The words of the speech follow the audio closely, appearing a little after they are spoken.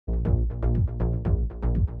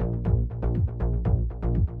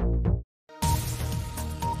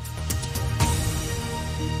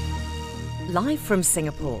Live from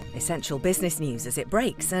Singapore, essential business news as it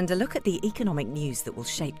breaks and a look at the economic news that will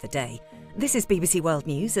shape the day. This is BBC World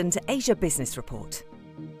News and Asia Business Report.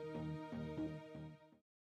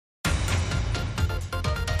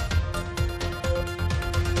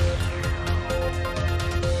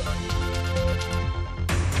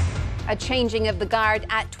 A changing of the guard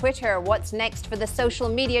at Twitter. What's next for the social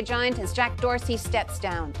media giant as Jack Dorsey steps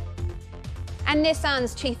down? And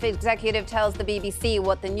Nissan's chief executive tells the BBC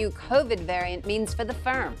what the new COVID variant means for the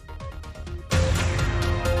firm.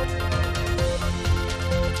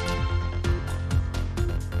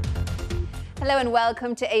 Hello and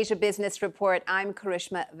welcome to Asia Business Report. I'm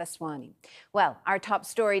Karishma Vaswani. Well, our top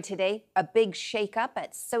story today, a big shake-up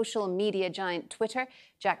at social media giant Twitter.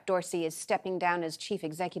 Jack Dorsey is stepping down as chief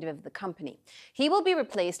executive of the company. He will be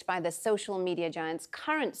replaced by the social media giant's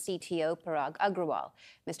current CTO, Parag Agrawal.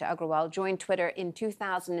 Mr. Agrawal joined Twitter in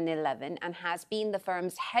 2011 and has been the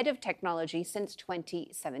firm's head of technology since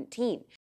 2017.